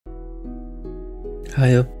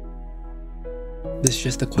Hiya. This is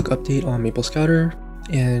just a quick update on MapleScouter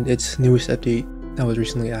and its newest update that was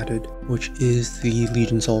recently added, which is the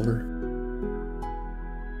Legion solver.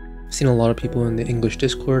 I've seen a lot of people in the English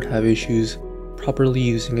Discord have issues properly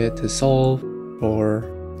using it to solve or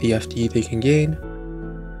the FD they can gain,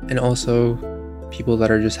 and also people that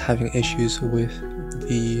are just having issues with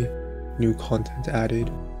the new content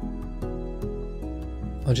added.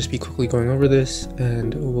 I'll just be quickly going over this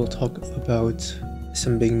and we'll talk about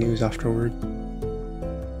some big news afterward.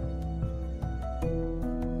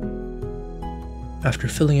 After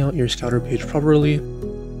filling out your Scouter page properly,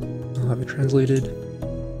 I'll have it translated.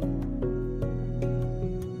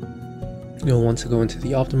 You'll want to go into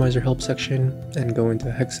the optimizer help section and go into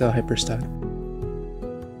Hexa Hyperstat.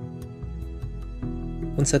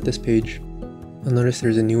 Once at this page, you'll notice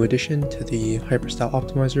there's a new addition to the Hyperstat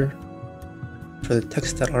optimizer. For the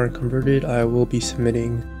texts that aren't converted, I will be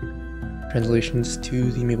submitting translations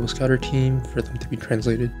to the MapleScouter team for them to be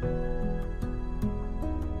translated.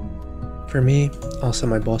 For me, I'll set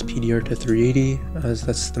my boss PDR to 380 as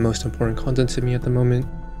that's the most important content to me at the moment.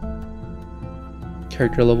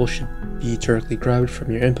 Character level should be directly grabbed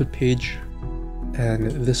from your input page,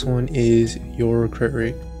 and this one is your crit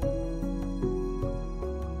rate.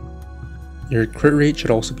 Your crit rate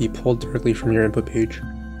should also be pulled directly from your input page.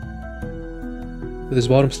 For this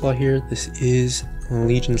bottom slot here, this is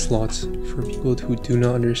Legion slots. For people who do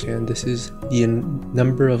not understand, this is the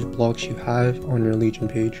number of blocks you have on your Legion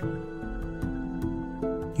page.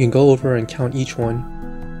 You can go over and count each one,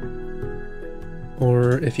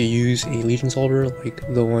 or if you use a Legion solver like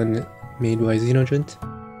the one made by Xenogent,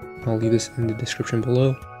 I'll leave this in the description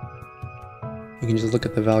below. You can just look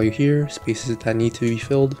at the value here, spaces that need to be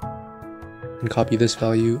filled, and copy this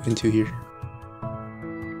value into here.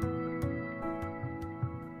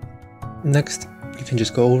 Next, you can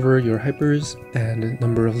just go over your hypers and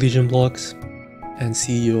number of Legion blocks and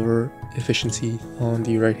see your efficiency on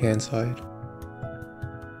the right hand side.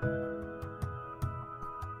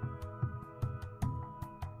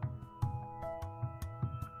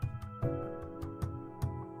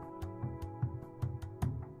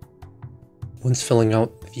 Once filling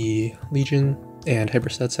out the Legion and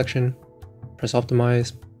Hyperstat section, press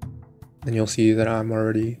optimize, and you'll see that I'm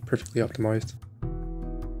already perfectly optimized.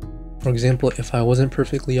 For example, if I wasn't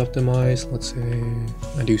perfectly optimized, let's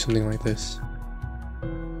say I do something like this,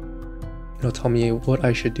 it'll tell me what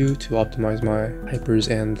I should do to optimize my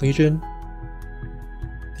hypers and Legion,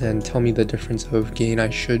 and tell me the difference of gain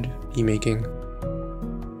I should be making.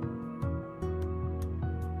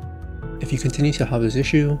 If you continue to have this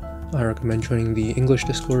issue, I recommend joining the English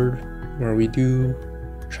Discord, where we do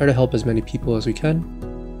try to help as many people as we can.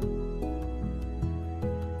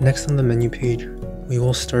 Next on the menu page, we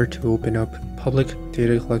will start to open up public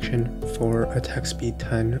data collection for attack speed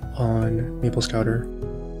 10 on MapleScouter.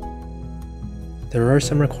 There are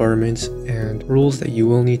some requirements and rules that you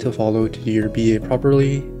will need to follow to do your BA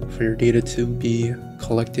properly for your data to be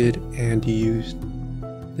collected and used.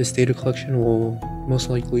 This data collection will most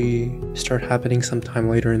likely start happening sometime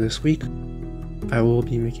later in this week. I will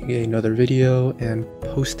be making another video and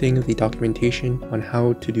posting the documentation on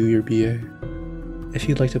how to do your BA. If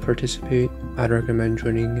you'd like to participate, I'd recommend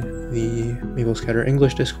joining the MapleScouter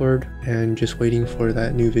English Discord and just waiting for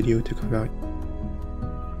that new video to come out.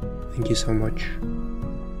 Thank you so much.